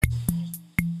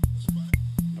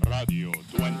Radio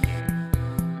Duende.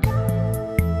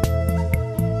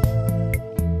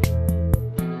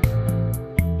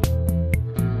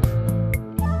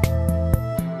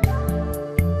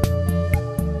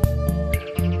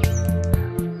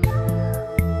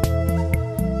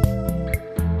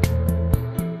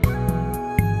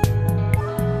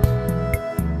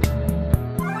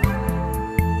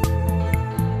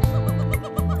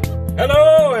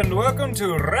 Hello and welcome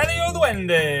to Radio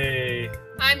Duende.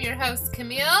 I'm your host,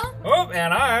 Camille. Oh,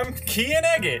 and I'm Kian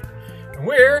Eggett.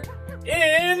 We're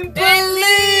in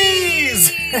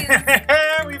Belize!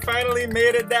 We finally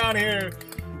made it down here.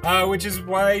 Which is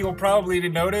why you'll probably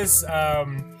notice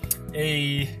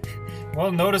a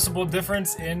noticeable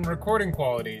difference in recording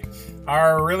quality.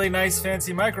 Our really nice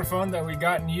fancy microphone that we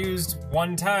got and used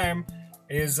one time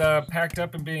is packed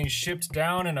up and being shipped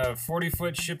down in a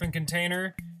 40-foot shipping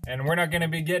container. And we're not going to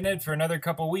be getting it for another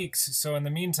couple weeks. So in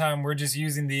the meantime, we're just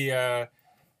using the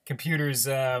computer's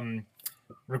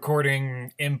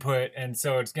recording input. And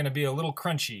so it's going to be a little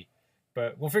crunchy.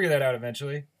 But we'll figure that out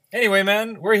eventually. Anyway,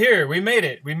 man, we're here. We made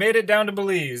it. We made it down to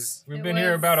Belize. We've been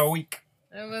here about a week.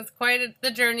 It was quite the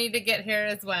journey to get here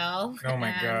as well. Oh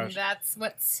my gosh. That's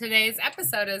what today's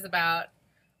episode is about.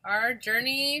 Our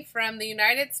journey from the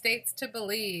United States to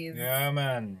Belize. Yeah,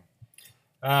 man.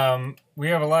 We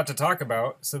have a lot to talk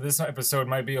about, so this episode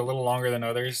might be a little longer than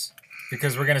others,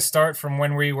 because we're going to start from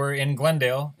when we were in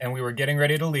Glendale, and we were getting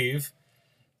ready to leave,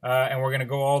 and we're going to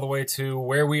go all the way to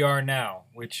where we are now,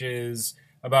 which is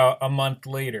about a month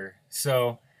later.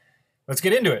 So, let's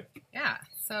get into it. Yeah,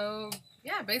 so,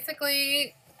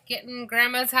 basically getting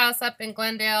Grandma's house up in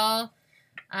Glendale,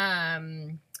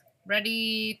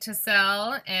 ready to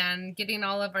sell, and getting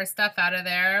all of our stuff out of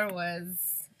there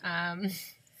was...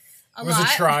 It was a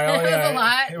trial. It was a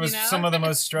lot. It was some of the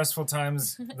most stressful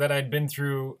times that I'd been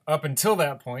through up until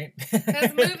that point.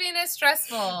 Because moving is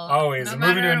stressful. Always. No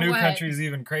Moving to a matter new what. country is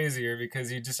even crazier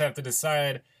because you just have to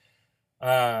decide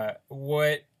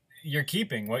what you're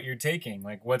keeping, what you're taking,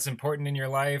 like what's important in your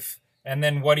life, and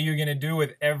then what are you going to do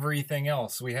with everything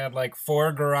else. We had like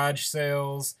 4 garage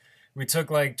sales. We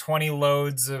took like 20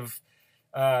 loads of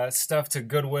stuff to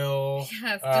Goodwill.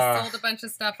 Yes, just sold a bunch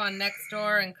of stuff on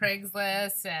Nextdoor and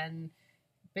Craigslist, and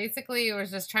basically it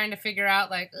was just trying to figure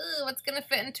out like, ooh, what's gonna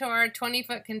fit into our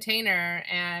 20-foot container.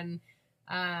 And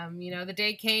the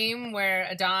day came where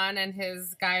Adon and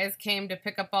his guys came to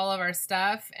pick up all of our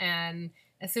stuff, and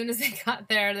as soon as they got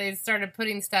there, they started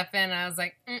putting stuff in. I was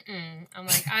like, I'm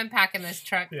like, I'm packing this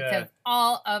truck because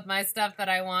all of my stuff that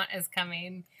I want is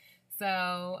coming.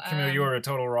 So, Camille, you were a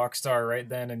total rock star right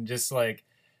then, and just like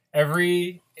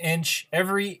every inch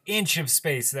of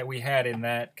space that we had in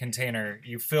that container,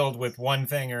 you filled with one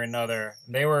thing or another.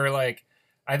 They were like,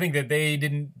 I think that they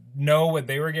didn't know what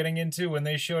they were getting into when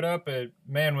they showed up, but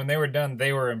man, when they were done,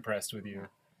 they were impressed with you.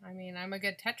 I mean, I'm a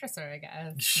good Tetriser, I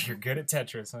guess. You're good at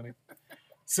Tetris, honey.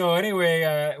 So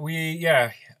anyway, we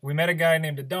met a guy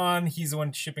named Adon. He's the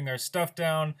one shipping our stuff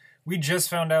down. We just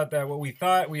found out that what we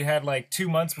thought we had like 2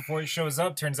 months before it shows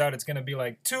up, turns out it's going to be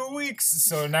like 2 weeks.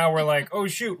 So now we're like, oh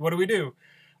shoot, what do we do?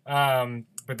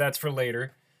 But that's for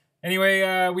later.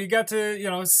 Anyway, we got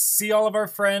to, see all of our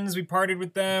friends. We partied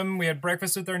with them. We had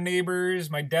breakfast with our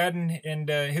neighbors. My dad and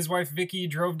his wife, Vicky,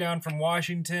 drove down from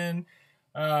Washington.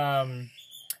 And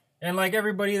like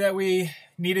everybody that we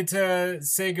needed to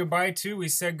say goodbye to, we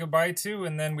said goodbye to.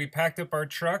 And then we packed up our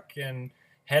truck and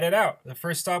headed out. The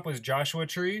first stop was Joshua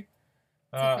Tree.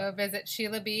 To go visit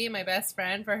Sheila B., my best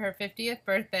friend, for her 50th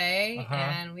birthday.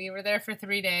 And we were there for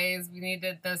 3 days. We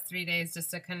needed those 3 days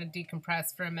just to kind of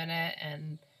decompress for a minute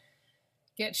and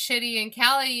get shitty and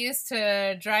Callie used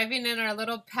to driving in our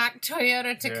little packed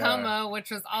Toyota Tacoma,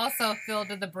 which was also filled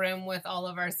to the brim with all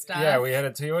of our stuff. Yeah, we had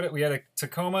a Toyota. We had a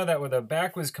Tacoma that the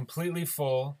back was completely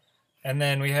full. And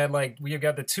then we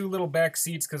got the 2 little back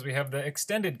seats because we have the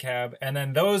extended cab. And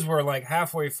then those were like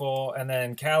halfway full. And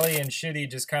then Callie and Shitty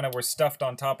just kind of were stuffed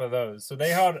on top of those. So they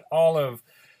had all of,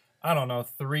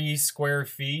 3 square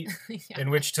feet in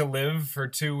which to live for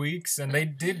 2 weeks. And they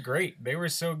did great. They were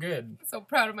so good. So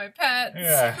proud of my pets.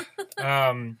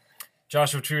 Yeah.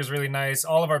 Joshua Tree was really nice.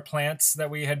 All of our plants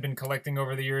that we had been collecting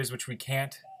over the years, which we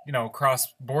can't,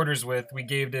 cross borders with, we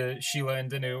gave to Sheila and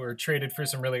Danu or traded for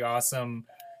some really awesome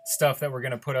stuff that we're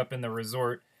going to put up in the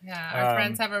resort. Yeah, our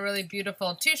friends have a really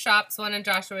beautiful 2 shops, one in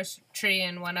Joshua Tree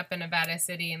and one up in Nevada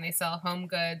City, and they sell home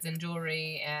goods and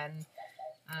jewelry, and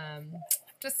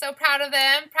just so proud of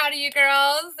them, proud of you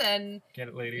girls, and get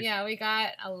it, ladies. Yeah, we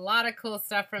got a lot of cool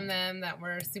stuff from them that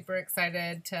we're super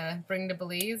excited to bring to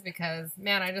Belize because,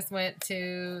 man, I just went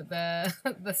to the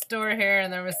the store here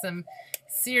and there was some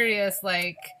serious,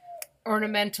 like,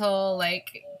 ornamental,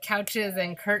 like, couches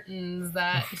and curtains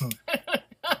that.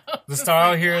 The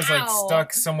style here is like wow.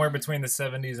 stuck somewhere between the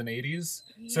 70s and 80s.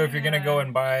 So if you're gonna go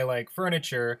and buy like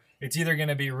furniture, it's either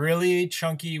gonna be really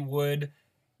chunky wood,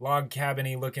 log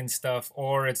cabiny looking stuff,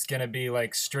 or it's gonna be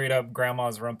like straight up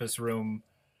grandma's rumpus room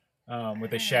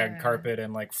with a shag carpet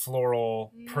and like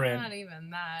floral print. Not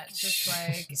even that, just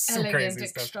like Some elegant crazy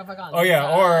stuff. extravaganza. Oh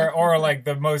yeah, or like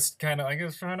the most kind of, I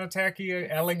guess, kind of tacky,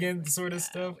 elegant sort of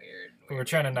stuff. Weird, But we're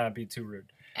trying to not be too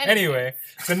rude. Anyway, Anyway,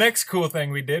 the next cool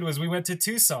thing we did was we went to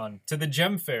Tucson to the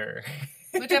Gem Fair.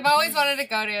 which I've always wanted to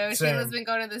go to. Same. Sheila's been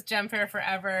going to this gem fair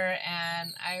forever,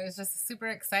 and I was just super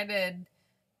excited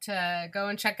to go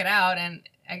and check it out. And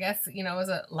I guess, you know, it was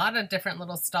a lot of different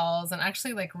little stalls and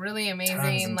actually like really amazing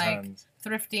Tons and like tons.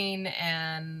 thrifting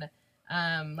and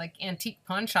like antique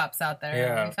pawn shops out there.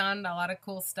 Yeah. We found a lot of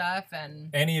cool stuff. And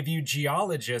Any of you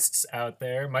geologists out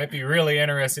there might be really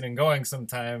interested in going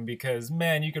sometime, because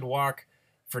man, you could walk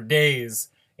for days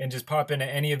and just pop into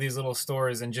any of these little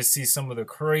stores and just see some of the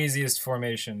craziest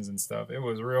formations and stuff. It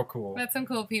was real cool. met some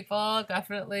cool people,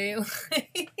 definitely.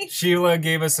 Sheila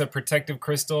gave us a protective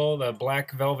crystal, the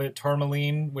black velvet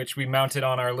tourmaline, which we mounted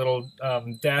on our little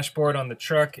dashboard on the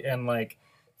truck, and like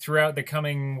throughout the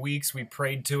coming weeks we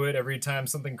prayed to it every time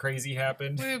something crazy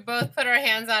happened. We would both put our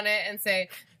hands on it and say,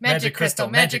 Magic crystal,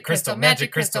 magic crystal,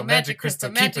 magic crystal, magic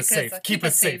crystal, keep us safe, keep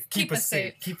us safe, keep us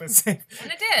safe, keep us safe.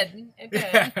 And it did. It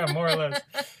did. Yeah, more or less.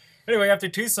 Anyway, after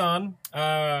Tucson,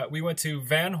 we went to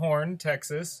Van Horn,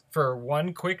 Texas for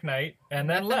one quick night and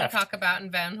then Nothing to left. talk about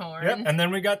in Van Horn. Yep, and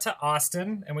then we got to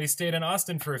Austin, and we stayed in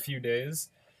Austin for a few days.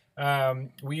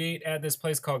 We ate at this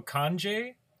place called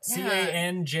Canje,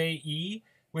 Canje,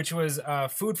 which was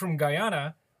food from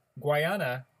Guyana.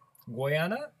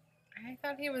 I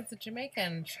thought he was a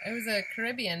Jamaican. It was a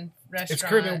Caribbean restaurant. It's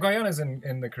Caribbean. Guyana's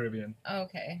in the Caribbean.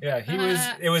 Okay. Yeah,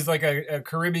 it was like a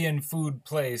Caribbean food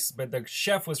place, but the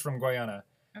chef was from Guyana.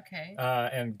 Okay.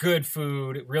 And good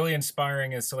food, really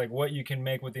inspiring as to like what you can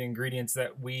make with the ingredients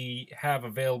that we have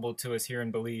available to us here in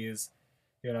Belize.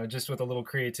 You know, just with a little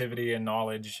creativity and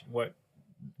knowledge, what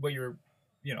your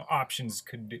options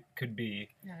could be.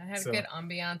 Yeah, it had So- a good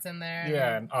ambiance in there.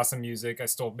 Yeah, and awesome music. I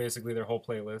stole basically their whole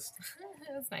playlist.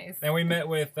 It was nice. And we met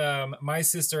with my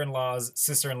sister-in-law's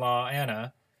sister-in-law,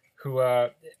 Anna, who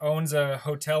owns a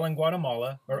hotel in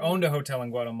Guatemala, or owned a hotel in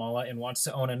Guatemala, and wants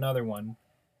to own another one.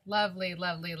 Lovely,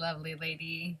 lovely, lovely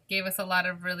lady. Gave us a lot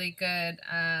of really good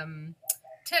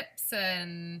tips,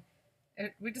 and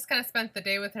we just kind of spent the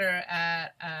day with her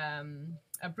at a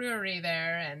brewery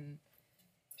there, and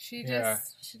she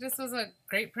just was a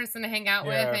great person to hang out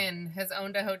with, and has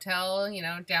owned a hotel,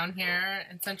 down here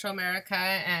in Central America,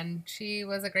 and she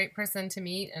was a great person to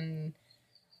meet and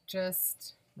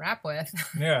just rap with.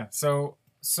 Yeah. So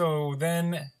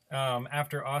then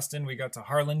after Austin, we got to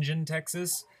Harlingen,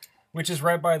 Texas, which is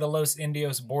right by the Los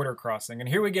Indios border crossing. And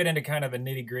here we get into kind of the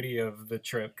nitty gritty of the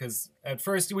trip, because at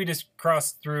first we just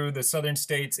crossed through the southern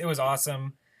states. It was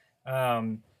awesome.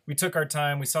 We took our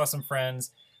time. We saw some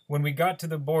friends. When we got to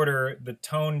the border, the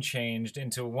tone changed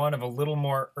into one of a little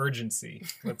more urgency,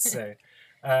 let's say.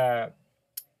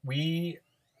 We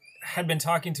had been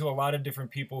talking to a lot of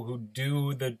different people who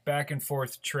do the back and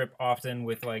forth trip often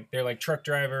with they're like truck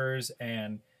drivers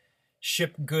and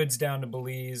ship goods down to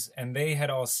Belize, and they had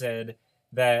all said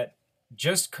that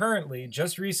just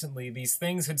recently, these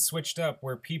things had switched up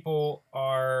where people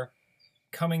are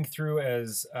coming through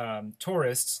as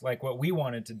tourists, like what we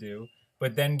wanted to do,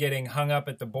 but then getting hung up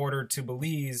at the border to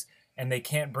Belize, and they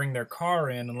can't bring their car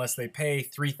in unless they pay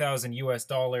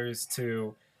 $3,000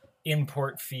 to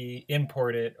import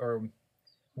it or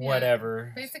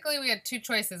whatever. Yeah. Basically, we had two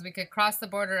choices. We could cross the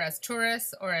border as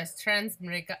tourists or as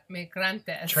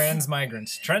transmigrantes.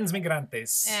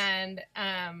 Transmigrantes. And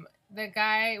the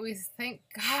guy,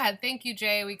 thank you,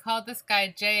 Jay. We called this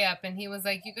guy Jay up, and he was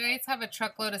like, you guys have a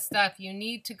truckload of stuff. You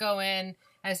need to go in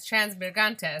as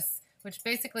transmigrantes, which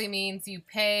basically means you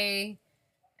pay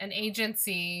an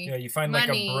agency. Yeah, you find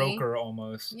money, like a broker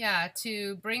almost. Yeah,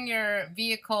 to bring your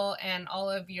vehicle and all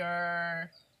of your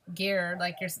gear,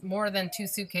 like your more than 2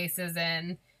 suitcases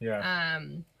in. Yeah.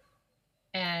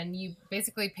 And you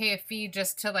basically pay a fee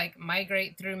just to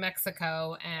migrate through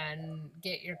Mexico and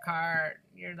get your car.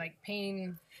 You're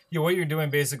paying. Yeah, what you're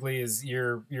doing basically is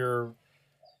you're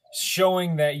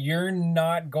showing that you're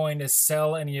not going to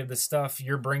sell any of the stuff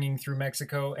you're bringing through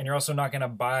Mexico, and you're also not going to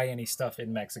buy any stuff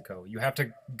in Mexico. You have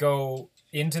to go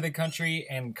into the country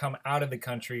and come out of the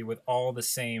country with all the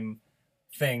same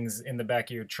things in the back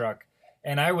of your truck.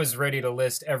 And I was ready to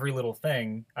list every little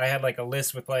thing. I had a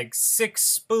list with 6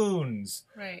 spoons,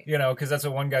 right? Because that's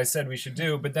what one guy said we should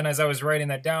do. But then as I was writing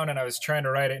that down and I was trying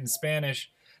to write it in Spanish,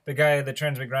 the guy at the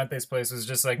Transmigrantes place was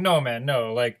just like, no, man,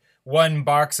 no, like 1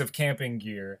 box of camping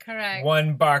gear, Correct.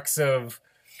 1 box of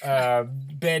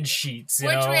bed sheets, you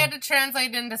Which know? we had to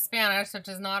translate into Spanish, which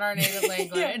is not our native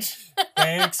language.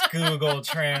 Thanks, Google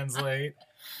Translate.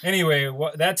 Anyway,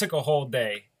 that took a whole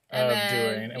day of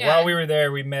doing. And while we were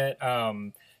there, we met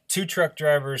 2 truck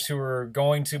drivers who were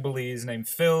going to Belize named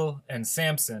Phil and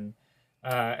Samson.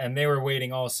 And they were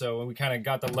waiting also. And we kind of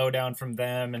got the lowdown from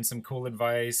them and some cool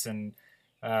advice. And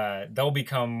they'll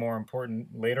become more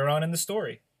important later on in the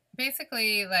story.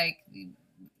 Basically, like,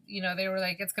 you know, they were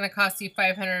like, it's going to cost you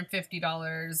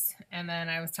 $550. And then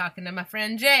I was talking to my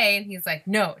friend Jay, and he's like,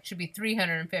 no, it should be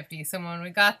 $350. So when we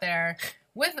got there,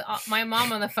 with my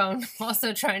mom on the phone,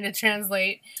 also trying to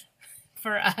translate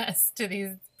for us to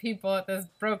these people at this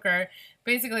broker,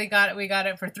 basically we got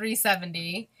it for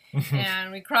 $370.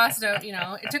 And we crossed out, you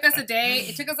know, it took us a day.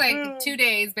 It took us like 2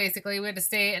 days, basically. We had to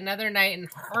stay another night in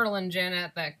Harlingen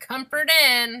at the Comfort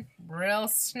Inn. Real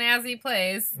snazzy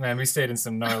place. Man, we stayed in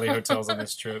some gnarly hotels on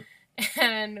this trip.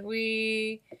 And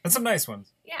some nice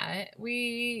ones. Yeah,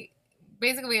 we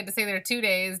had to stay there 2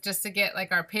 days just to get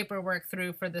like our paperwork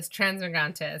through for this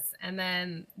Transmigrantes. And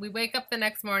then we wake up the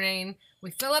next morning. We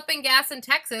fill up in gas in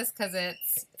Texas because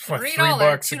it's $3,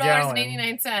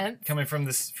 $2.89. Coming from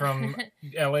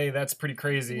LA, that's pretty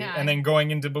crazy. Yeah. And then going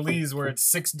into Belize where it's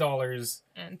 $6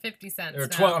 and 50 cents. Or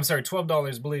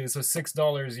 $12 Belize, so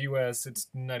 $6 US. It's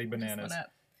nutty bananas.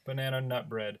 Banana nut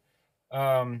bread.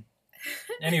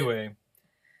 Anyway,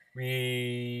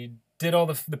 we did all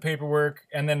the paperwork,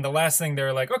 and then the last thing they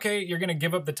were like, okay, you're gonna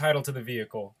give up the title to the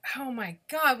vehicle. Oh my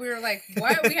god, we were like,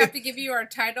 what? We have to give you our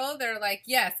title? They're like,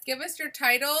 yes, give us your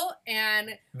title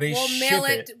and we'll mail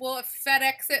it, we'll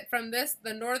FedEx it from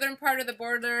the northern part of the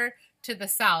border to the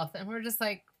south. And we're just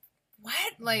like,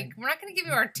 what? Like, we're not gonna give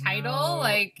you our title? No.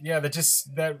 Like, yeah,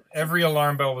 that every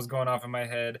alarm bell was going off in my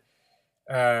head.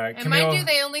 And Camille, mind you,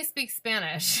 they only speak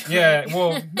Spanish. Yeah,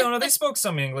 well, no, they spoke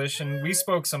some English, and we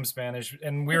spoke some Spanish,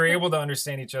 and we were able to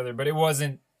understand each other, but it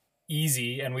wasn't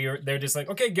easy, and they're just like,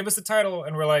 okay, give us the title,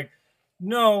 and we're like,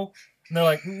 no, and they're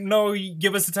like, no,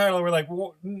 give us the title, and we're like,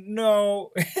 well,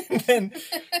 no, and then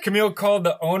Camille called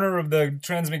the owner of the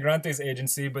Transmigrantes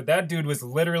agency, but that dude was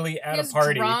literally at a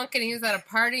party. He was drunk, and he was at a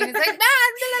party, and he's like, nah,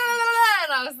 blah, blah, blah,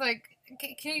 and I was like,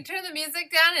 can you turn the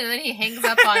music down? And then he hangs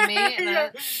up on me, and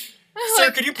yeah.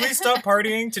 Sir, could you please stop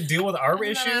partying to deal with our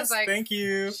issues? Like, thank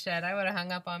you. Shit, I would have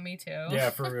hung up on me too.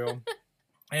 Yeah, for real.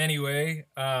 Anyway,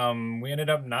 we ended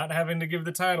up not having to give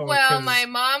the title. Well, my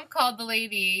mom called the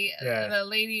lady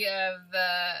of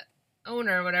the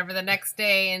owner or whatever the next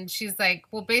day, and she's like,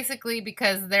 well, basically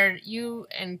because you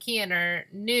and Kian are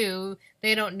new,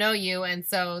 they don't know you, and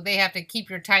so they have to keep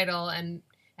your title and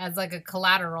as like a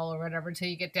collateral or whatever till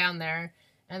you get down there.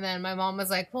 And then my mom was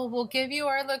like, well, we'll give you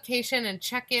our location and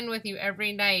check in with you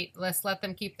every night. Let's let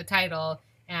them keep the title.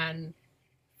 And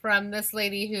from this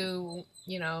lady who,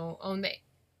 you know, owned the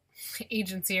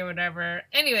agency or whatever.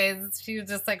 Anyways, she was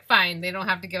just like, fine, they don't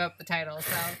have to give up the title.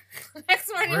 So next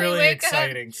morning really we wake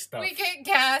exciting up, stuff. we get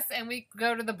gas, and we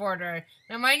go to the border.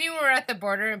 Now, mind you, we're at the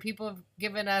border, and people have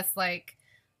given us like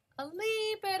a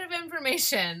little bit of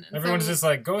information. And everyone's just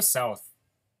like, go south.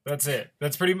 That's it.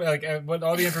 That's pretty much like what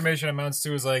all the information amounts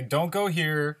to is like, don't go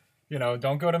here, you know,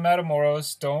 don't go to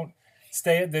Matamoros, don't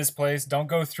stay at this place, don't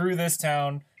go through this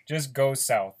town, just go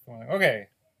south. Like, okay,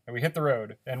 and we hit the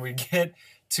road, and we get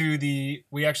to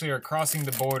we actually are crossing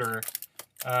the border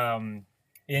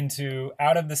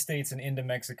out of the States and into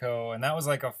Mexico, and that was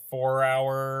like a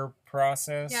 4-hour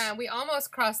process. Yeah, we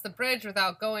almost crossed the bridge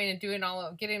without going and getting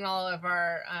all of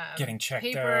our getting checked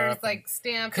papers up, like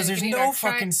stamped. Because there's no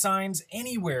fucking signs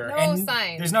anywhere. No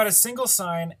signs. There's not a single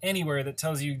sign anywhere that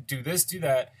tells you do this, do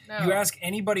that. No. You ask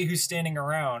anybody who's standing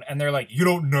around, and they're like, "You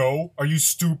don't know? Are you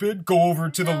stupid? Go over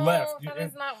to the left." That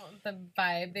is not the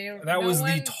vibe. That was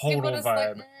the total vibe.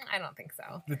 Like, I don't think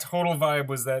so. The total vibe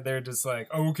was that they're just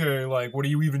like, okay, like, what are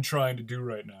you even trying to do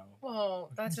right now? Well,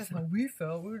 that's just how we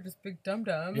felt. We were just big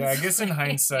dum-dums. Yeah, I guess in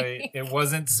hindsight, it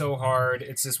wasn't so hard.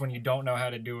 It's just when you don't know how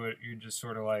to do it, you're just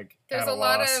sort of like there's a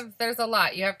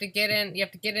lot. You have to get in. You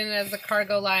have to get in as a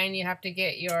cargo line. You have to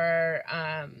get your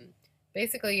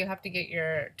basically you have to get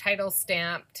your title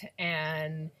stamped,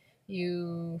 and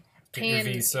you paying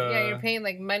your visa. Yeah, you're paying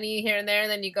like money here and there,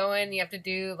 and then you go in. You have to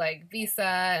do like visa,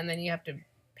 and then you have to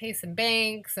pay some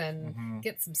banks and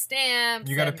get some stamps.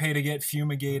 You got to pay to get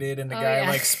fumigated, and the guy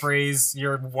like sprays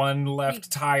your one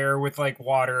left tire with like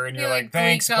water, and you're like,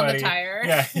 thanks, buddy. On the tire.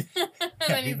 Yeah. And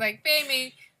then he's like, pay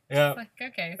me. Yeah. Like,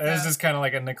 okay. So. It was just kind of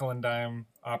like a nickel and dime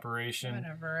operation.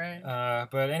 Whatever, right?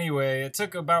 But anyway, it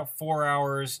took about 4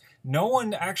 hours. No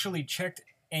one actually checked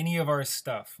any of our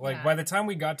stuff. Like, Yeah. by the time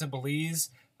we got to Belize,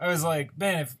 I was like,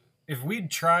 man, if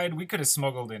we'd tried, we could have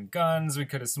smuggled in guns, we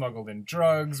could have smuggled in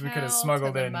drugs, we could have Hell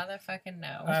smuggled to the in... motherfucking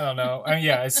no. I don't know. I mean,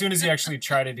 yeah, as soon as you actually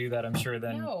try to do that, I'm sure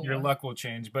then No. your luck will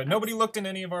change. But nobody looked in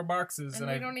any of our boxes. And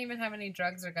And we I don't even have any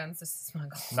drugs or guns to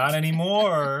smuggle. Not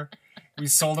anymore. We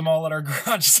sold them all at our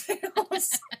garage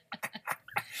sales.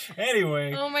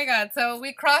 Anyway. Oh my god. So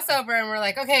we cross over and we're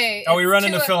like, okay. Oh, we run it's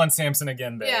into two- Phil and Samson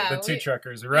again there. Yeah, the two we-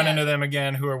 truckers. We run yeah. into them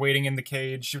again who are waiting in the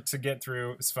cage to get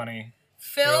through. It's funny.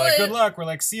 They're Phil like, is, good luck. We're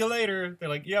like, see you later. They're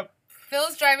like, yep.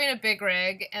 Phil's driving a big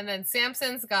rig, and then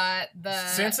Samson's got the...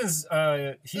 Samson's,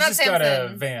 he's Not just got a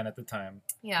Samson. van at the time.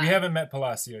 Yeah. We haven't met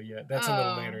Palacio yet. That's a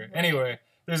little Oh, later. right. Anyway,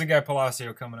 there's a guy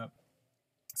Palacio coming up.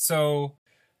 So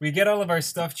we get all of our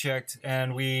stuff checked,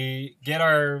 and we get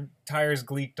our tires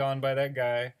gleeked on by that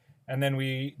guy, and then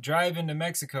we drive into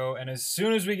Mexico. And as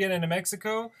soon as we get into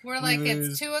Mexico, We're like, lose-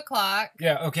 it's 2 o'clock.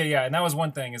 Yeah, okay, yeah. And that was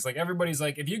one thing. Is like everybody's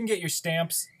like, if you can get your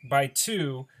stamps by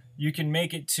 2, you can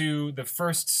make it to the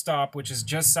first stop, which is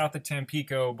just south of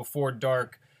Tampico before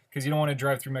dark, because you don't want to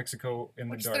drive through Mexico in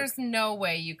Which the dark. there's no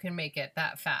way you can make it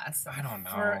that fast. I don't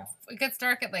know. It gets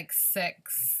dark at like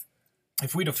 6.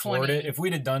 If we'd have floored 20. it, if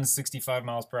we'd have done 65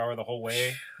 miles per hour the whole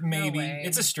way, maybe. way.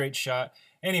 It's a straight shot.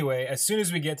 Anyway, as soon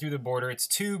as we get through the border, it's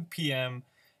 2 p.m.,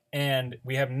 and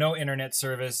we have no internet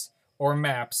service or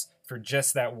maps for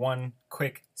just that one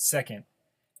quick second.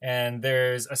 And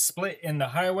there's a split in the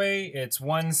highway. It's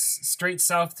one straight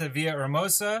south to Villa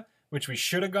Hermosa, which we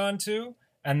should have gone to.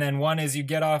 And then one is you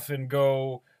get off and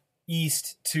go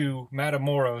east to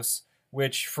Matamoros,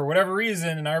 which for whatever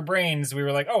reason in our brains, we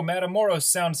were like, oh, Matamoros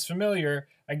sounds familiar.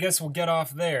 I guess we'll get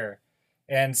off there.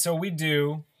 And so we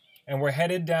do. And we're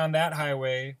headed down that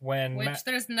highway when... Which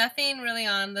there's nothing really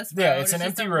on this road. Yeah, it's an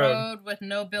just empty a road. with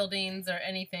no buildings or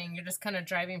anything. You're just kind of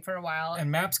driving for a while.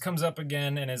 And Maps comes up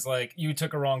again and is like, you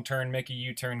took a wrong turn, make a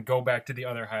U-turn, go back to the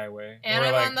other highway. And we're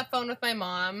I'm like, on the phone with my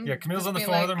mom. yeah, Camille's just on the being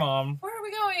phone like, with her mom, Where are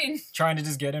we going? trying to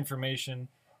just get information.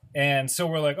 And so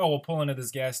we're like, oh, we'll pull into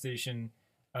this gas station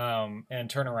and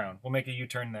turn around. We'll make a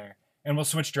U-turn there. And we'll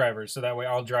switch drivers, so that way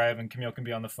I'll drive and Camille can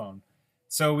be on the phone.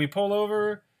 So we pull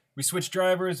over, we switch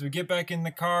drivers, we get back in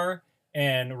the car,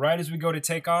 and right as we go to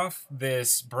take off,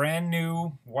 this brand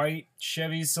new white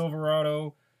Chevy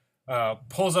Silverado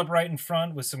pulls up right in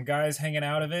front with some guys hanging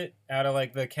out of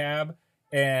like the cab,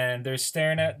 and they're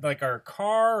staring at like our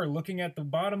car or looking at the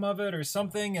bottom of it or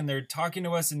something, and they're talking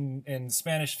to us in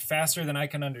Spanish faster than I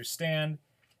can understand.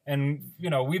 And,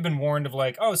 you know, we've been warned of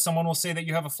like, oh, someone will say that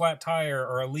you have a flat tire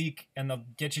or a leak and they'll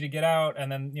get you to get out,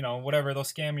 and then, you know, whatever, they'll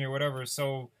scam you or whatever.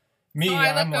 So me, So I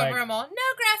I'm look like, over, I'm all,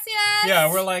 no, gracias.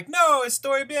 yeah, we're like, no,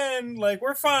 estoy bien. Like,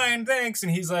 we're fine, thanks.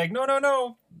 And he's like,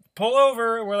 no, pull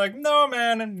over. We're like, no,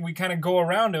 man. And we kind of go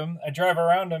around him. I drive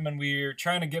around him, and we're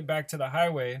trying to get back to the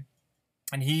highway.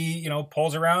 And he, you know,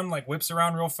 pulls around, like whips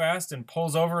around real fast and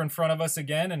pulls over in front of us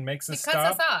again and makes us He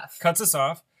cuts stop. us off. Cuts us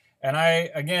off. And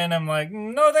I'm like,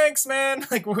 no, thanks, man.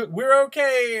 Like, we're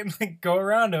okay. And like, go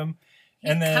around him.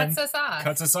 And then cuts us off.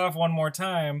 cuts us off one more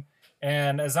time.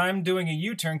 And as I'm doing a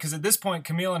U-turn, because at this point,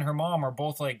 Camille and her mom are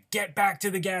both like, get back to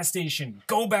the gas station.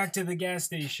 Go back to the gas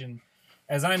station.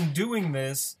 As I'm doing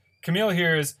this, Camille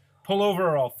hears, pull over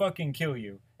or I'll fucking kill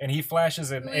you. And he flashes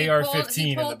an AR-15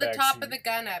 He in the pulled the backseat. top of the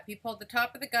gun up. He pulled the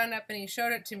top of the gun up and he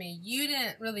showed it to me. You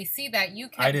didn't really see that. You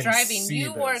I kept didn't driving. see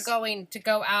You were this. going to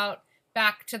go out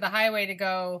back to the highway to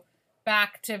go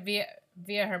back to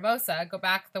Via Hermosa, go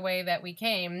back the way that we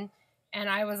came. And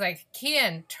I was like,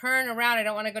 Kian, turn around. I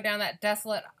don't want to go down that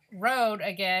desolate road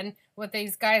again with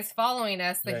these guys following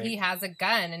us that Right. he has a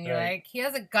gun. And you're Right. like, he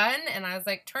has a gun? And I was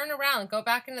like, turn around, go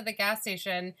back into the gas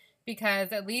station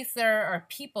because at least there are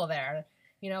people there.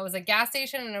 You know, it was a gas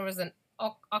station and there was an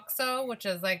OXXO, which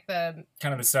is like the...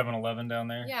 Kind of the 7-Eleven down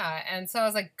there. Yeah, and so I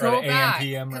was like, Or go the back.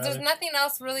 AMPM, Because there's rather. nothing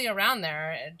else really around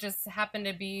there. It just happened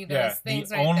to be those Yeah, things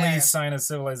the right only there. sign of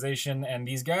civilization. And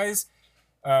these guys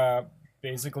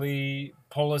basically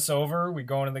pull us over. We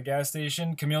go into the gas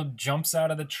station. Camille jumps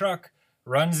out of the truck,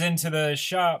 runs into the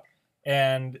shop,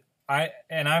 and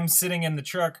I'm sitting in the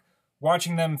truck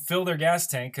watching them fill their gas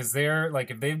tank because they're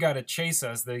like, if they've got to chase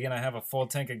us, they're gonna have a full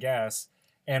tank of gas.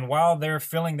 And while they're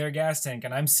filling their gas tank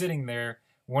and I'm sitting there,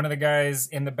 one of the guys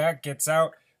in the back gets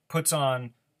out, puts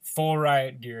on full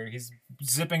riot gear. He's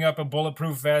zipping up a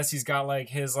bulletproof vest. He's got like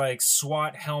his like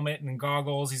SWAT helmet and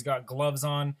goggles. He's got gloves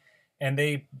on. And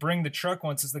they bring the truck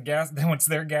once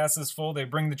their gas is full, they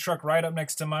bring the truck right up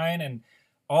next to mine, and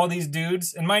all these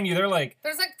dudes, and mind you, they're like,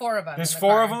 There's like 4 of them. there's in the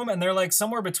 4 car. of them, and they're like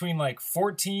somewhere between like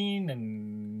 14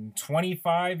 and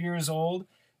 25 years old.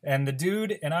 And the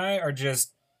dude and I are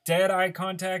just dead eye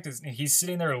contact. He's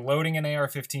sitting there loading an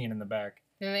AR-15 in the back.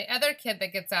 Then the other kid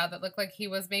that gets out that looked like he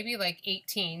was maybe like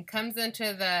 18 comes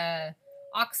into the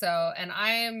OXXO, and I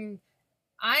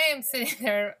am sitting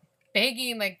there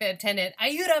begging like the attendant,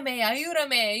 ayúdame,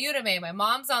 ayúdame, ayúdame. My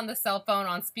mom's on the cell phone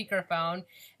on speakerphone,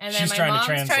 and then my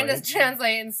mom's trying to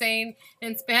translate and saying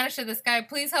in Spanish to this guy,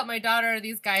 please help my daughter.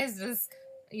 These guys just,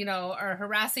 are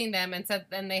harassing them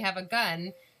and they have a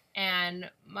gun. And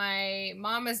my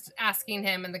mom is asking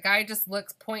him, and the guy just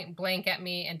looks point blank at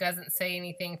me and doesn't say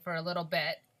anything for a little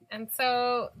bit. And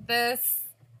so this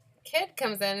kid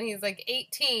comes in, and he's like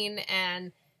 18,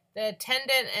 and the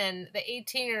attendant and the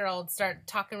 18-year-old start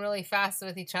talking really fast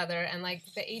with each other, and like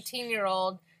the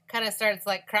 18-year-old kind of starts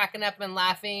like cracking up and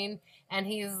laughing, and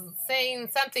he's saying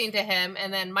something to him,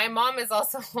 and then my mom is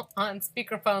also on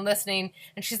speakerphone listening,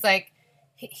 and she's like,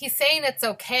 he's saying it's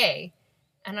okay.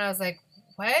 And I was like,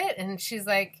 what? And she's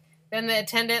like, then the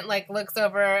attendant like looks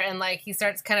over, and like he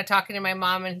starts kind of talking to my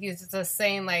mom, and he's just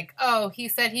saying like, oh, he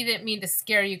said he didn't mean to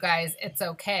scare you guys, it's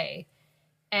okay.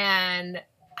 And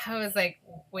I was like,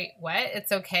 wait, what?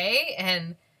 It's okay?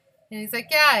 And he's like,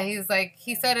 yeah. He's like,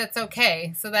 he said it's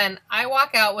okay. So then I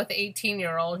walk out with the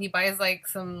 18-year-old. He buys like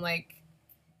some like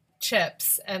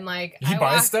chips, and like he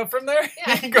buys stuff from there.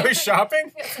 Yeah, he goes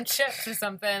shopping. Get some chips or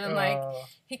something, and like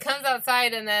he comes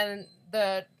outside, and then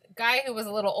the guy who was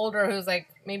a little older, who's like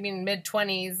maybe in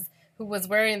mid-20s, who was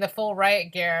wearing the full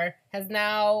riot gear, has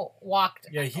now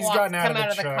gotten out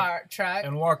of the truck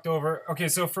and walked over. Okay,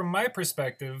 so from my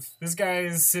perspective, these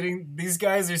guys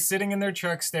are sitting in their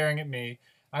truck staring at me.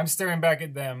 I'm staring back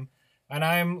at them, and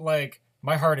I'm like,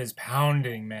 my heart is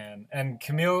pounding, man. And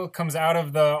Camille comes out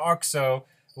of the OXXO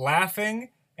laughing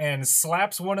and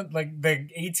slaps one of like the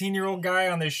 18-year-old guy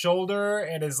on the shoulder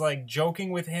and is like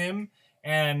joking with him.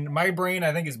 And my brain,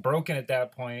 I think, is broken at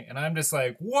that point. And I'm just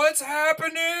like, what's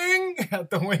happening?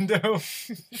 Out the window.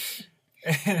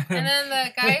 And then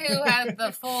the guy who had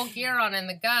the full gear on and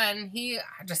the gun, he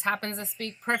just happens to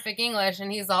speak perfect English.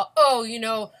 And he's all, oh,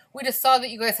 we just saw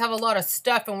that you guys have a lot of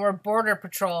stuff and we're Border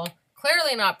Patrol.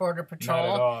 Clearly not Border Patrol.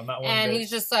 Not at all. Not one and bit. He's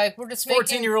just like, we're just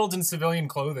 14-year-olds in civilian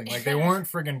clothing. Like, they weren't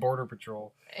friggin' Border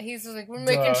Patrol. He's just like, we're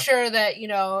making sure that,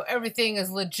 everything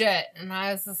is legit. And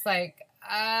I was just like,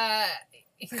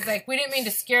 he's like, we didn't mean to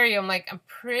scare you. I'm like, I'm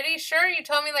pretty sure you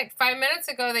told me like 5 minutes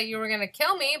ago that you were going to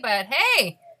kill me, but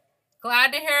hey,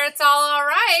 glad to hear it's all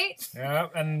right. Yeah,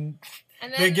 and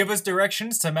then, they give us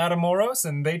directions to Matamoros,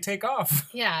 and they take off.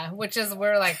 Yeah,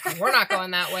 we're like, we're not going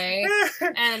that way.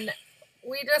 And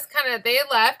we just they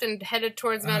left and headed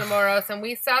towards Matamoros, and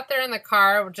we sat there in the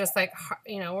car, we're just like,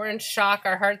 we're in shock,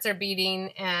 our hearts are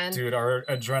beating, and... Dude, our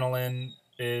adrenaline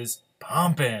is...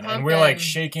 Pumping, and we're like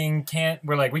shaking,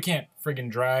 we can't friggin'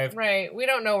 drive. Right, we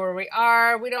don't know where we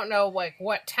are, we don't know like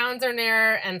what towns are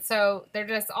near, and so there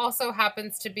just also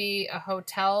happens to be a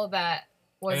hotel that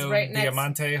was right next,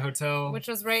 Diamante Hotel, which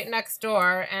was right next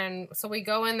door, and so we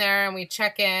go in there and we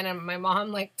check in, and my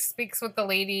mom like speaks with the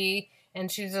lady,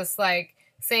 and she's just like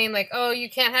saying like, oh, you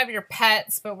can't have your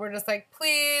pets, but we're just like,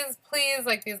 please,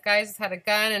 like these guys just had a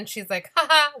gun, and she's like,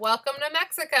 haha, welcome to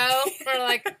Mexico. We're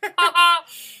like, haha.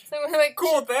 So we're like,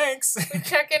 cool, thanks. We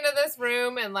check into this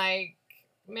room, and like,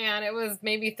 man, it was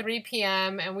maybe 3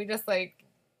 p.m. and we just like,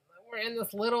 we're in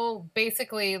this little,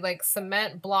 basically like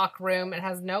cement block room. It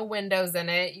has no windows in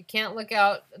it. You can't look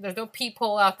out. There's no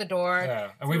peephole out the door.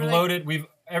 Yeah, and we've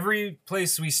every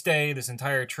place we stay this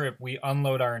entire trip, we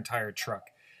unload our entire truck.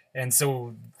 And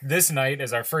so this night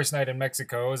is our first night in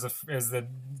Mexico, is the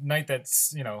night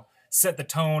that's, set the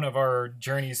tone of our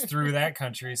journeys through that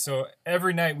country. So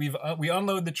every night we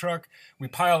unload the truck, we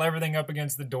pile everything up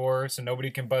against the door so nobody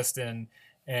can bust in,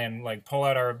 and like pull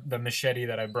out the machete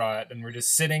that I brought, and we're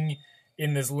just sitting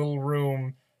in this little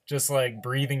room just like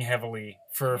breathing heavily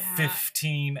for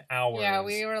 15 hours. Yeah,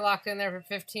 we were locked in there for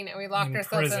 15. We locked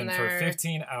ourselves in there for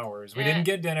 15 hours. We didn't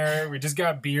get dinner. We just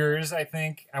got beers, I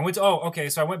think.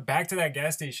 So I went back to that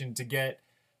gas station to get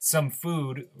some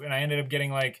food, and I ended up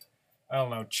getting like, I don't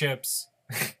know, chips.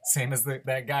 Same as that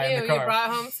guy in the car. You brought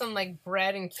home some like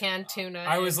bread and canned tuna.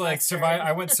 I was like,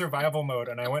 I went survival mode,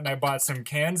 and I went and I bought some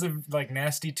cans of like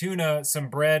nasty tuna, some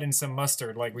bread, and some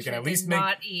mustard. Like we can at least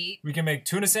we can make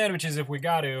tuna sandwiches if we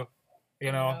got to,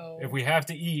 if we have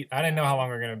to eat. I didn't know how long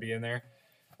we were gonna be in there.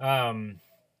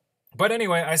 But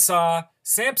anyway, I saw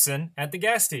Samson at the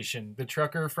gas station, the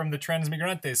trucker from the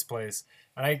Transmigrantes place,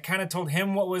 and I kind of told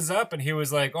him what was up, and he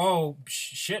was like, "Oh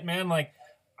shit, man! Like,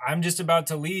 I'm just about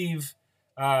to leave."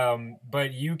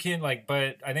 But you can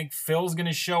but I think Phil's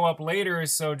gonna show up later,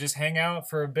 so just hang out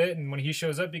for a bit, and when he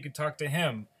shows up you could talk to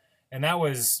him. And that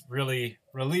was really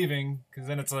relieving, because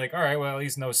then it's like, all right, well, at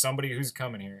least know somebody who's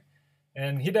coming here.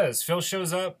 And he does. Phil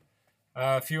shows up,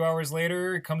 A few hours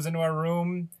later, he comes into our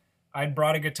room. I'd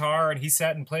brought a guitar, and he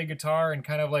sat and played guitar and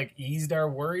kind of like eased our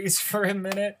worries for a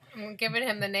minute. I'm giving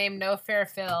him the name No Fair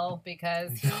Phil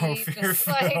because he No Fair just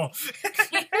Phil. like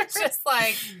he's just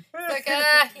like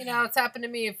you know, it's happened to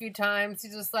me a few times.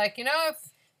 He's just like, you know, if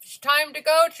it's time to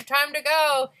go, it's your time to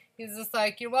go. He's just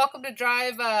like, you're welcome to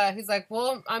drive. He's like,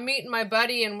 well, I'm meeting my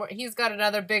buddy, and he's got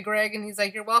another big rig, and he's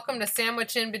like, you're welcome to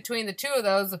sandwich in between the two of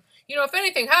those. You know, if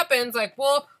anything happens, like,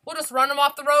 we'll just run them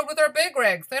off the road with our big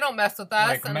rigs. They don't mess with us.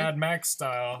 Like and, Mad Max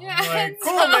style. Yeah, Like, so-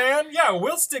 cool, man. Yeah,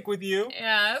 we'll stick with you.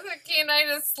 Yeah, he and I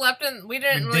just slept in. We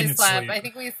didn't We really didn't sleep. sleep. I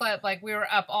think we slept like we were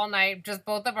up all night, just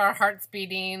both of our hearts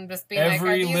beating, just being Every like,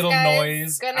 are these little guys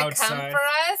noise gonna come outside, for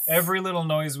us? Every little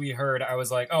noise we heard, I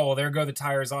was like, oh, well, there go the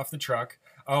tires off the truck.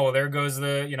 Oh, there goes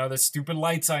the stupid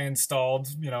lights I installed,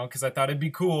 because I thought it'd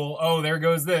be cool. Oh, there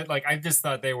goes that. Like, I just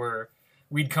thought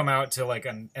we'd come out to like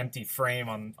an empty frame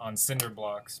on cinder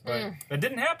blocks, but that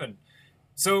didn't happen.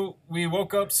 So we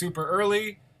woke up super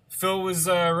early. Phil was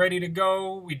ready to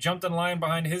go. We jumped in line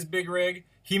behind his big rig.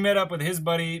 He met up with his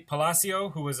buddy Palacio,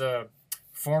 who was a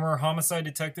former homicide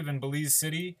detective in Belize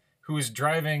City, who was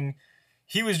driving.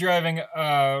 He was driving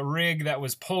a rig that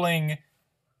was pulling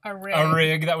a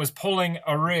rig that was pulling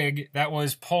a rig that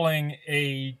was pulling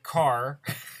a car.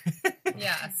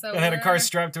 Yeah, so that had a car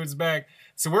strapped to its back.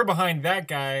 So we're behind that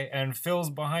guy, and Phil's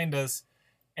behind us,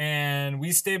 and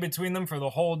we stayed between them for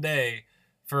the whole day.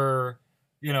 It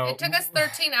took us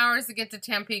 13 hours to get to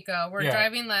Tampico. We're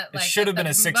driving like it should have been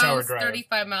a 6-hour drive.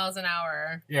 35 miles an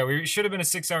hour. Yeah, we should have been a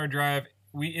 6-hour drive.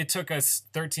 It took us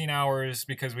 13 hours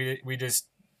because we just,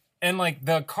 and like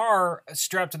the car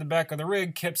strapped to the back of the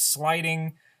rig kept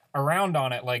sliding around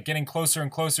on it, like getting closer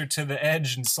and closer to the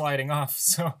edge and sliding off.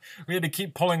 So we had to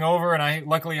keep pulling over, and I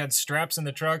luckily had straps in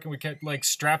the truck, and we kept like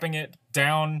strapping it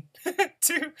down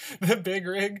to the big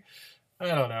rig. I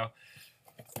don't know.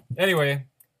 Anyway,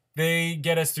 they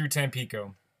get us through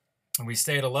Tampico, and we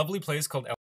stay at a lovely place called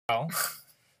El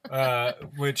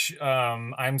which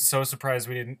I'm so surprised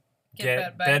we didn't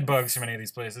get bed bugs from any of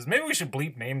these places. Maybe we should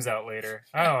bleep names out later.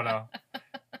 I don't know.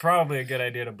 Probably a good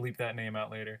idea to bleep that name out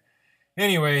later.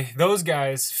 Anyway, those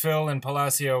guys, Phil and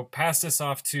Palacio, passed us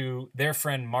off to their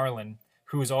friend Marlon,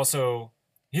 who is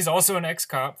he's also an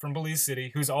ex-cop from Belize City,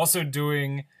 who's also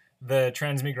doing the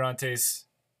Transmigrantes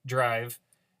drive,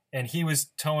 and he was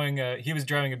driving a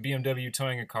BMW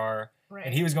towing a car, right.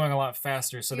 And he was going a lot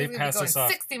faster, so they passed us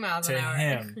off 60 miles to an hour.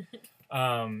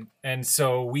 him. And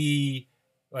so we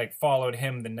like followed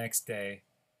him the next day,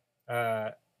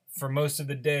 for most of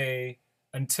the day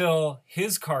until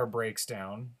his car breaks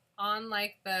down. On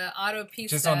like the autopista.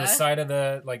 Just on the side of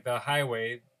the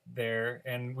highway there,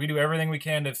 and we do everything we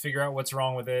can to figure out what's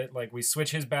wrong with it. Like we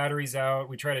switch his batteries out,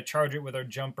 we try to charge it with our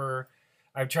jumper.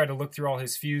 I've tried to look through all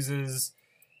his fuses,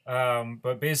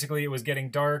 but basically it was getting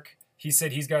dark. He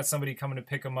said he's got somebody coming to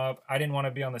pick him up. I didn't want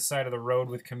to be on the side of the road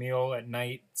with Camille at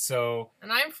night, so...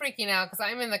 And I'm freaking out because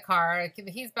I'm in the car.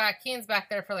 Ian's back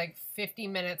there for like 50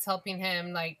 minutes helping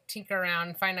him like tinker around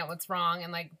and find out what's wrong.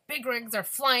 And like big rigs are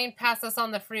flying past us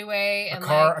on the freeway. And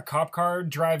a cop car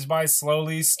drives by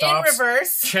slowly, stops, in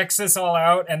reverse, checks us all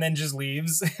out, and then just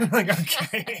leaves. Like,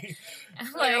 okay.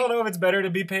 I don't know if it's better to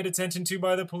be paid attention to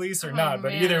by the police or not,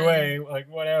 but either way, like,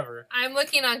 whatever. I'm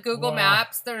looking on Google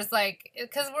Maps. There's like,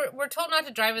 because we're told not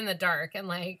to drive in the dark, and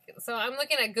like, so I'm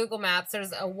looking at Google Maps.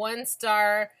 There's a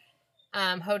 1-star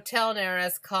hotel near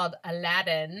us called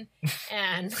Aladdin,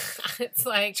 and it's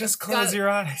like just close your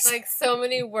eyes. Like so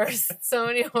many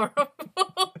horrible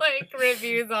like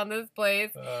reviews on this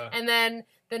place, and then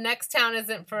the next town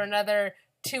isn't for another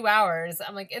 2 hours.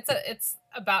 I'm like, it's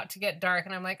about to get dark,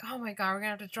 and I'm like, oh my god, we're gonna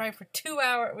have to drive for 2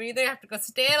 hours. We either have to go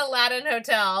stay at Aladdin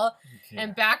Hotel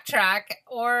and backtrack,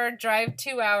 or drive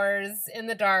 2 hours in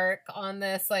the dark on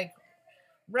this like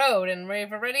road, and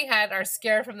we've already had our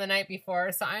scare from the night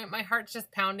before, so my heart's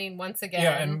just pounding once again.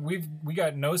 Yeah, and we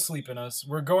got no sleep in us.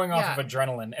 We're going off of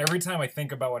adrenaline. Every time I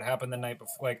think about what happened the night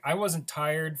before, like I wasn't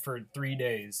tired for 3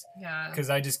 days. Yeah,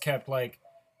 because I just kept like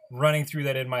running through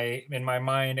that in my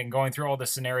mind and going through all the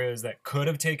scenarios that could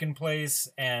have taken place,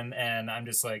 and I'm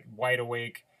just like wide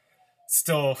awake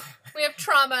still. We have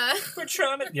trauma. We're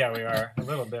trauma. Yeah, we are a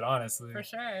little bit, honestly, for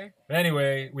sure. But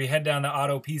anyway, we head down the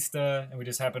autopista, and we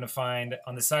just happen to find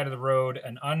on the side of the road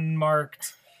an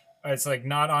unmarked, it's like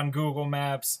not on Google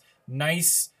Maps,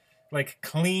 nice, like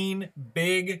clean,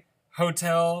 big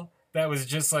hotel that was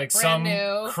just like Brand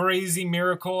new. Crazy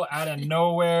miracle out of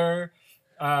nowhere.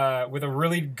 with a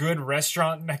really good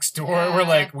restaurant next door. Yeah. We're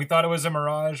like, we thought it was a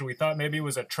mirage. We thought maybe it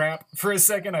was a trap for a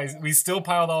second. We still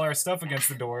piled all our stuff against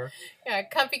the door. Yeah,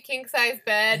 comfy king size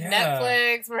bed, Yeah.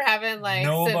 Netflix. We're having like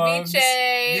No ceviche bugs.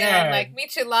 Yeah. and like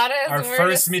micheladas. Our and we're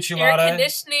first just michelada. Air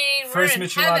conditioning. First we're in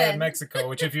michelada heaven. in Mexico,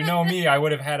 which if you know me, I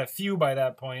would have had a few by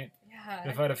that point Yeah.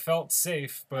 if I'd have felt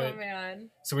safe. But Oh man.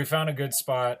 so we found a good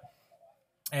spot.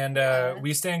 And Yeah.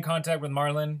 we stay in contact with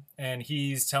Marlon, and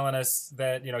he's telling us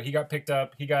that, he got picked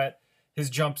up. He got his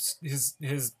jumps,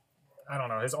 his I don't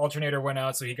know, his alternator went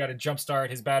out, so he got a jump start.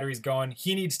 His battery's going.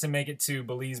 He needs to make it to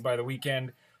Belize by the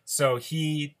weekend, so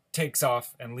he takes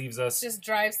off and leaves us Just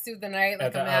drives through the night like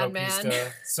at the a madman.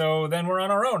 autopista. So then we're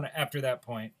on our own after that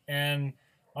point. And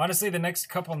honestly, the next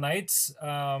couple nights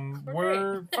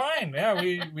were fine. Yeah,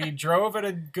 we drove at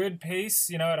a good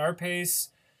pace, at our pace.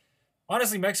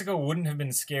 Honestly, Mexico wouldn't have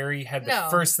been scary had the No.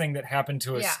 first thing that happened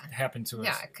to us Yeah. happened to us.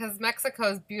 Yeah, because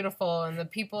Mexico is beautiful and the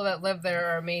people that live there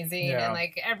are amazing. Yeah. And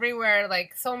like everywhere,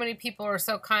 like so many people were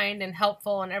so kind and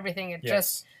helpful and everything.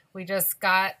 We just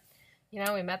got, we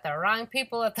met the wrong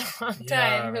people at the wrong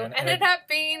Yeah, time who man. ended up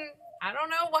being, I don't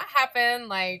know what happened.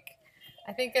 Like,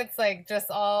 I think it's like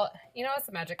just all, it's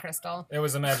a magic crystal. It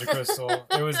was a magic crystal.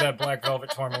 It was that black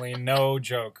velvet tourmaline. No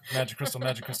joke. Magic crystal,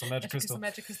 magic crystal, magic crystal.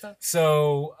 Magic crystal.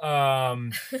 So,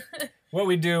 what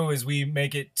we do is we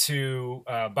make it to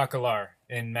Bacalar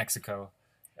in Mexico.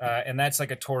 And that's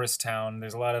like a tourist town.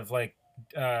 There's a lot of like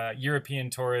European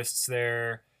tourists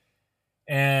there.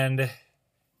 And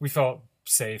we felt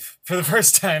safe for the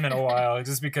first time in a while,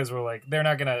 just because we're like, they're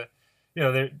not going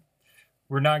to,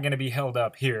 we're not going to be held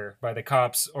up here by the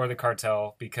cops or the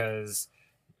cartel, because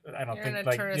I don't You're in think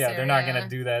a tourist they're not going area. to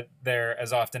do that there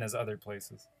as often as other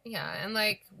places. Yeah, and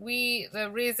like the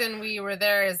reason we were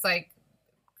there is like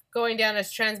going down as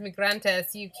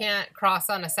Transmigrantes, you can't cross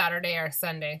on a Saturday or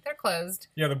Sunday. They're closed.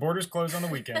 Yeah, the border's closed on the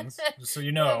weekends, just so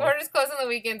you The know. border's closed on the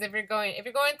weekends. If you're going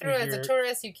through If as a you're-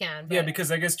 tourist, you can. But, Yeah, because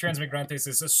I guess Transmigrantes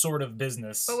is a sort of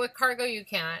business. but with cargo, you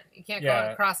can't. You can't Yeah.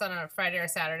 go across on a Friday or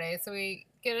Saturday. So we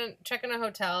check in a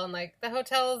hotel, and like the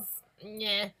hotel's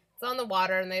it's on the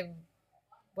water, and they've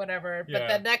whatever. But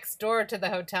Yeah. the next door to the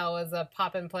hotel was a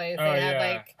poppin' place. Oh, They had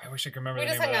yeah. like I wish I could remember we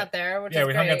the just name hung of out there, which that. Yeah, is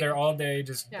we hung out great. there all day,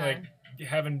 just Yeah. like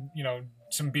having,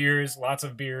 some beers, lots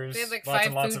of beers. They had like lots 5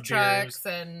 and lots food of trucks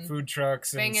beers, and food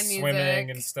trucks and banging swimming music.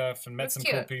 and stuff, and It met was some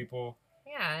cute. cool people.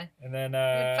 yeah. And then We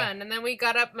had fun. And then we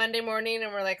got up Monday morning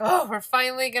and we're like, oh, we're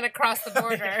finally going to cross the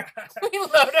border. We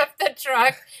load up the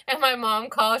truck and my mom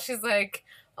calls. She's like,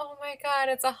 oh my God,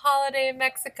 it's a holiday in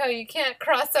Mexico. You can't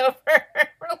cross over.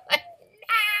 We're like,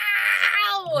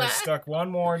 no. We're stuck one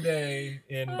more day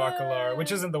in Bacalar,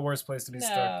 which isn't the worst place to be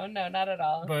stuck. No, not at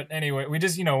all. But anyway, we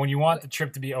just, when you want the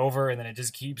trip to be over and then it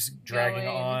just keeps dragging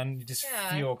Going. on, you just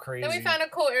Yeah. feel crazy. Then we found a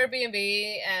cool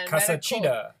Airbnb and Casa met a cool-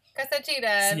 Chida. Casa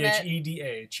Chida. met-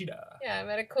 Cheda. Chida. Yeah, I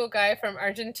met a cool guy from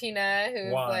Argentina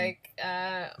who's Juan. like,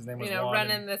 His name was Juan.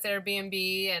 running this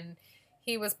Airbnb, and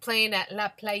he was playing at La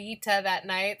Playita that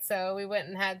night. So we went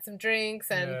and had some drinks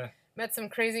and Yeah. met some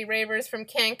crazy ravers from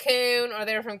Cancun, or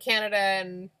they were from Canada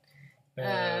and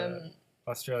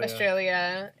Australia.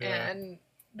 Australia, Yeah. and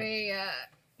they,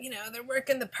 they're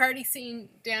working the party scene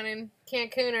down in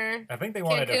Cancun. Or I think they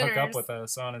wanted to hook up Cancuners. with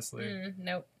us, honestly.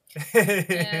 Nope.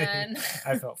 And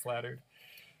I felt flattered.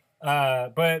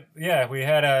 But yeah, we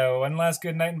had one last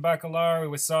good night in Bacalar.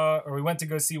 We went to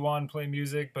go see Juan play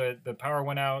music, but the power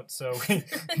went out, so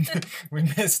we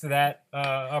missed that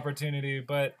opportunity.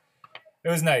 But it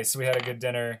was nice. We had a good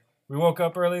dinner. We woke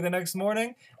up early the next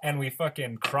morning, and we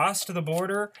fucking crossed the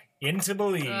border into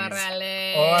Belize.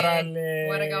 Orale. Orale.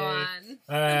 What to go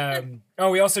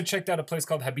on. We also checked out a place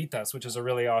called Habitas, which is a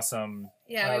really awesome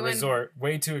Yeah, we went. resort.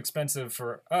 Way too expensive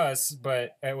for us,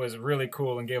 but it was really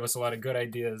cool and gave us a lot of good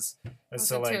ideas as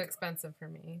to Wasn't too like, expensive for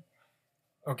me.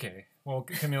 okay, well,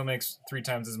 Camille makes 3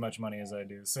 times as much money as I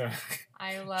do, so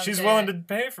I love. she's willing to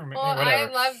pay for me. Well, Whatever.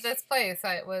 I love this place.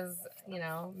 It was,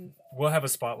 We'll have a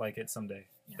spot like it someday.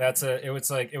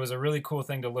 It was a really cool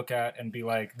thing to look at and be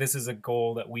like, this is a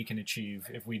goal that we can achieve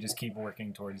if we just keep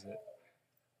working towards it.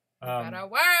 gotta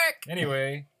work.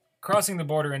 Anyway, crossing the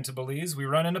border into Belize, we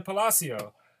run into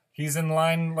Palacio. He's in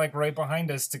line like right behind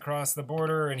us to cross the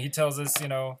border, and he tells us,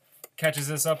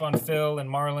 catches us up on Phil and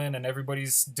Marlon, and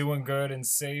everybody's doing good and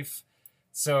safe.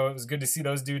 So it was good to see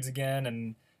those dudes again.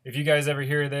 And if you guys ever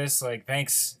hear this, like,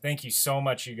 thank you so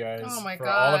much, you guys, Oh my for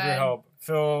all of your God. help.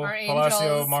 Phil, Our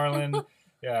Palacio, angels. Marlon,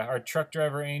 yeah, our truck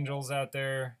driver angels out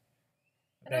there.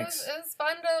 And Thanks. it was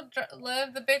fun to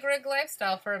live the big rig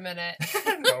lifestyle for a minute.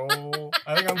 No,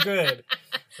 I think I'm good.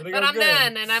 But I'm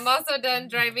done, and I'm also done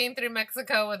driving through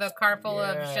Mexico with a car full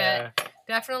of Yeah. shit.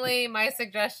 Definitely, my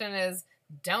suggestion is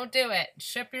don't do it.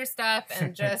 Ship your stuff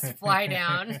and just fly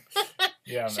down.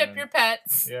 Yeah, Ship man. your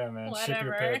pets. Yeah, man. Ship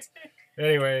your Whatever. pets.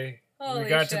 Anyway, Holy we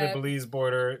got to the shit. Belize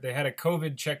border. They had a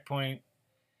COVID checkpoint,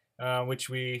 which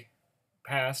we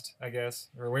passed, I guess,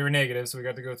 or we were negative, so we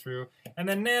got to go through. And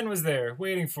then Nan was there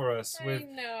waiting for us with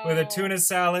a tuna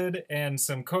salad and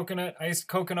some iced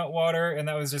coconut water, and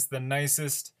that was just the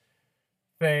nicest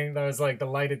thing. That was like the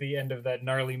light at the end of that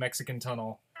gnarly Mexican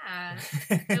tunnel. Yeah.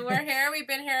 And we're here. We've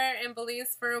been here in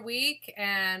Belize for a week,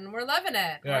 and we're loving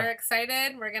it. Yeah. We're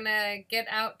excited. We're gonna get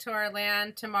out to our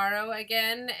land tomorrow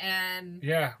again, and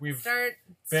Yeah, we've start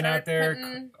out there.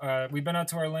 putting- We've been out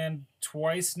to our land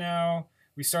twice now.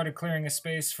 We started clearing a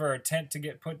space for our tent to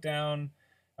get put down.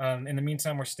 In the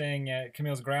meantime, we're staying at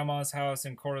Camille's grandma's house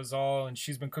in Corozal, and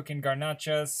she's been cooking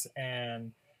garnachas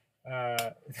and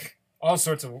all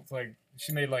sorts of, like,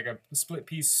 she made like a split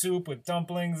piece soup with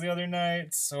dumplings the other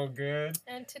night. So good.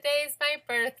 And today's my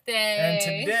birthday. And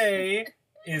today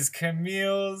is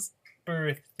Camille's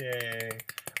birthday.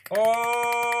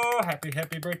 Oh, happy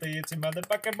birthday. It's your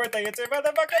motherfucking birthday. It's your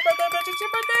motherfucking birthday, bitch. It's your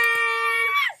birthday.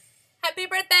 Happy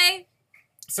birthday.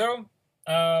 So,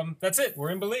 that's it. We're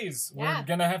in Belize. Yeah. We're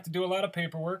going to have to do a lot of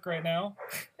paperwork right now.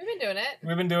 We've been doing it.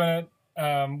 We've been doing it.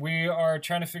 We are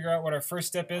trying to figure out what our first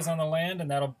step is on the land,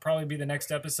 and that'll probably be the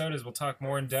next episode as we'll talk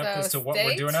more in depth as to what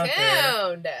we're doing out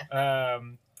there.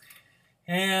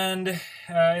 And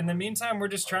in the meantime, we're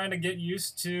just trying to get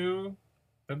used to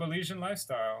the Belizean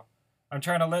lifestyle. I'm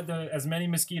trying to let as many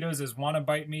mosquitoes as want to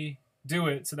bite me do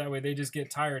it, so that way they just get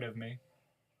tired of me.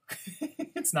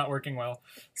 It's not working well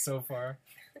so far.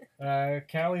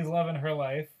 Callie's loving her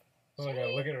life. Oh my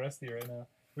god, look at Rusty right now.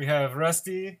 We have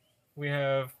Rusty, we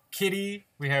have Kitty,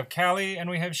 we have Callie, and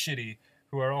we have Shitty,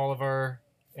 who are all of our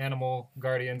animal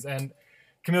guardians. And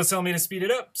Camille's telling me to speed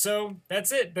it up. So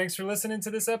that's it. Thanks for listening to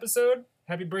this episode.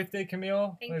 Happy birthday,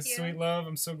 Camille. Thank Nice you. sweet love.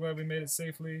 I'm so glad we made it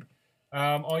safely.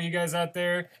 All you guys out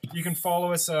there, you can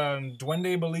follow us on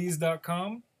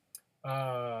duendebelize.com.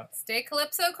 Stay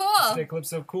Calypso cool. Stay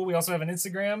Calypso Cool. We also have an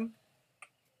Instagram.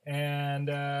 And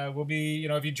we'll be,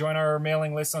 if you join our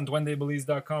mailing list on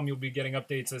duendebelize.com, you'll be getting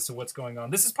updates as to what's going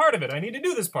on. This is part of it. I need to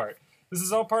do this part. This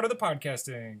is all part of the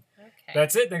podcasting. Okay.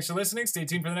 That's it. Thanks for listening. Stay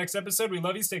tuned for the next episode. We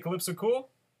love you. Stay Calypso Cool.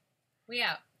 We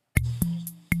out.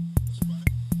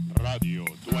 Radio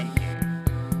Duende.